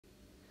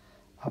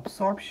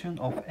Absorption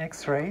of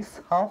X-rays,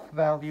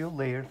 half-value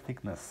layer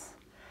thickness.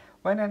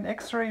 When an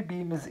X-ray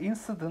beam is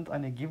incident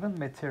on a given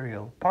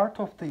material, part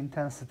of the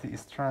intensity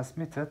is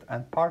transmitted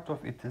and part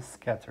of it is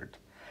scattered.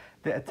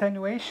 The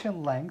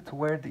attenuation length,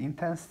 where the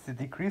intensity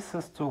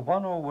decreases to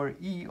 1 over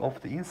E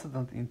of the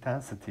incident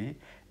intensity,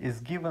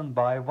 is given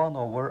by 1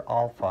 over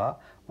alpha,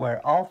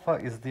 where alpha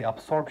is the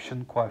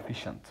absorption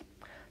coefficient.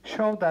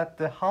 Show that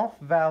the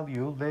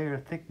half-value layer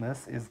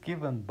thickness is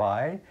given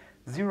by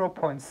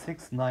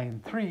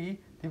 0.693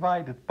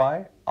 divided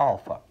by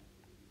alpha.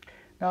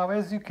 Now,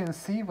 as you can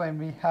see, when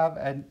we have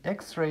an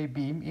X-ray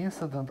beam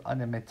incident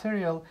on a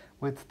material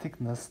with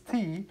thickness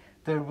T,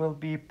 there will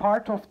be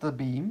part of the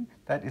beam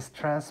that is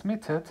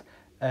transmitted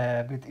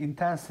with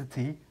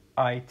intensity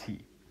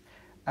IT.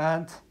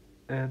 And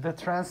the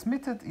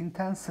transmitted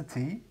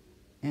intensity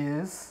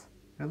is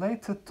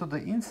related to the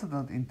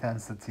incident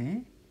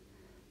intensity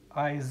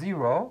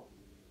I0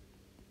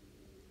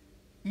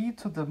 e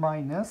to the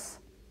minus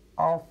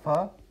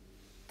alpha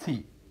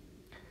t.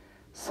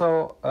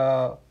 So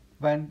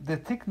when the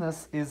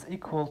thickness is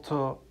equal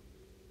to,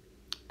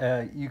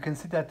 you can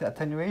see that the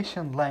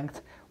attenuation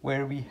length,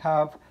 where we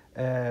have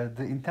the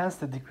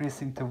intensity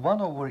decreasing to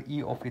 1 over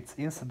E of its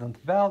incident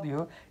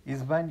value,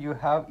 is when you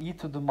have e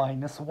to the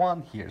minus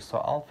 1 here. So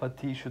alpha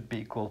t should be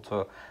equal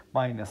to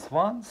minus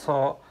 1.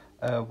 So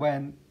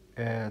when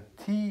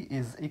t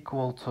is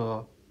equal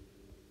to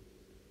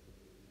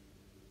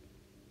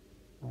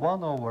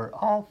 1 over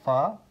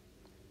alpha,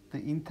 the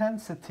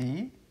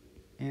intensity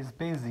is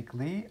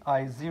basically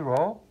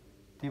I0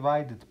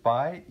 divided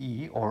by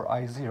E, or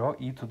I0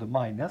 e to the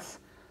minus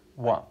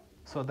 1.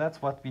 So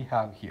that's what we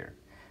have here.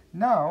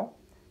 Now,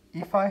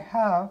 if I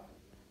have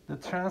the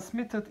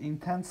transmitted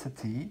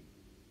intensity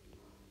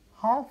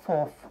half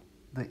of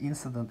the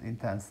incident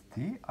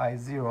intensity,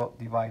 I0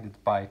 divided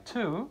by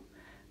 2,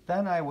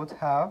 then I would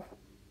have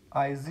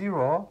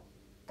I0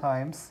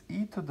 times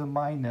e to the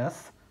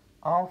minus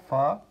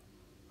alpha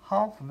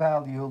half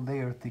value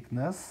layer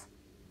thickness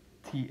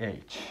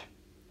TH.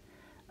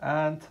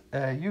 And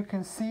you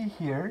can see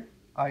here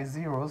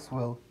I0s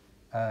will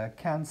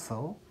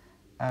cancel,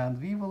 and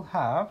we will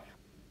have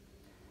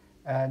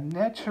a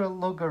natural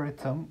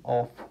logarithm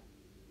of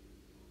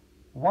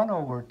 1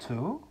 over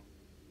 2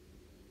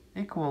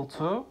 equal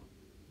to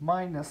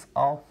minus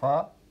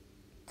alpha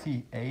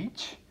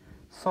TH,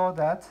 so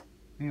that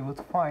we would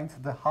find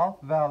the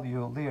half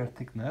value layer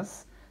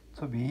thickness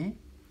to be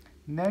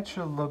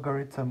natural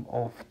logarithm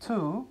of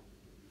 2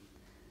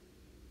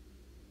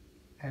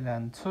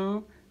 ln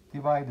 2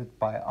 divided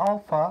by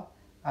alpha,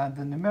 and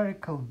the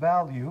numerical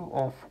value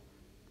of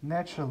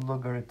natural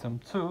logarithm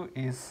 2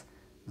 is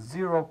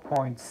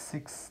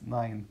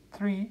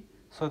 0.693.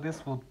 So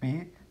this would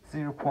be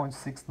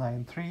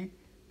 0.693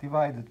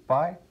 divided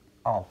by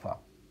alpha.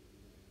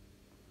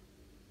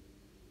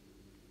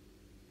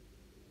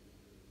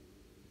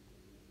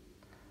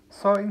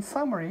 So in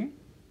summary,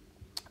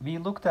 we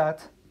looked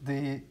at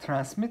the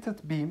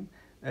transmitted beam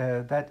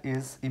that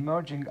is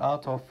emerging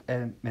out of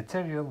a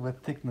material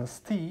with thickness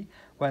T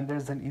when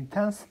there's an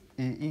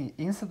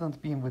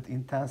incident beam with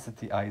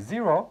intensity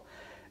I0.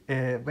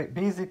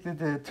 Basically,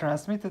 the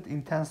transmitted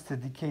intensity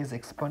decays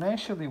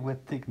exponentially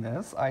with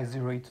thickness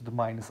I0 e to the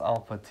minus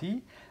alpha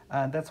t,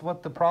 and that's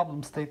what the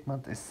problem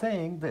statement is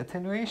saying. The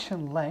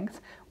attenuation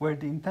length, where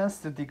the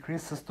intensity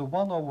decreases to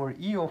 1 over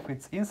E of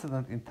its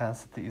incident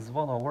intensity, is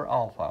 1 over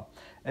alpha.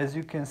 As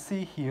you can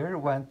see here,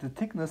 when the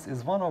thickness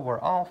is 1 over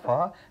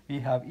alpha, we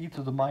have e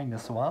to the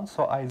minus 1,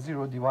 so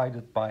I0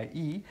 divided by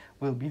E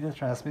will be the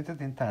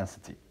transmitted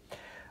intensity.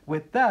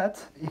 With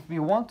that, if we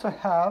want to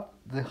have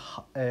the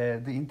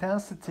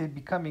intensity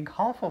becoming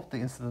half of the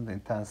incident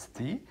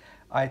intensity,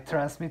 I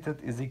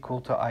transmitted is equal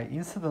to I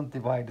incident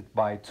divided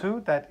by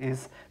 2. That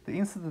is the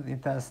incident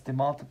intensity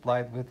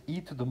multiplied with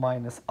e to the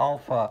minus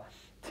alpha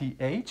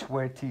th,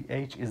 where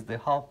th is the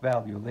half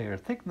value layer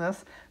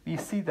thickness. We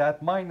see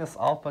that minus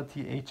alpha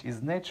th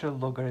is natural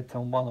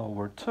logarithm 1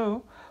 over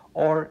 2,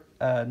 or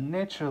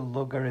natural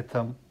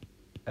logarithm,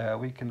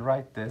 we can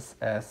write this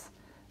as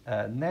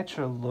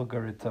natural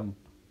logarithm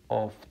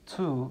of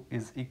 2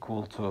 is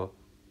equal to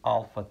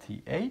alpha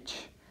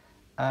th,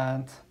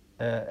 and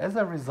as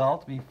a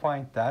result we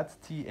find that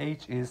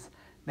th is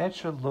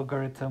natural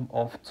logarithm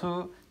of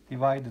 2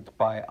 divided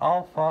by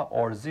alpha,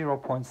 or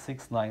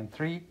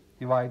 0.693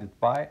 divided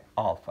by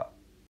alpha.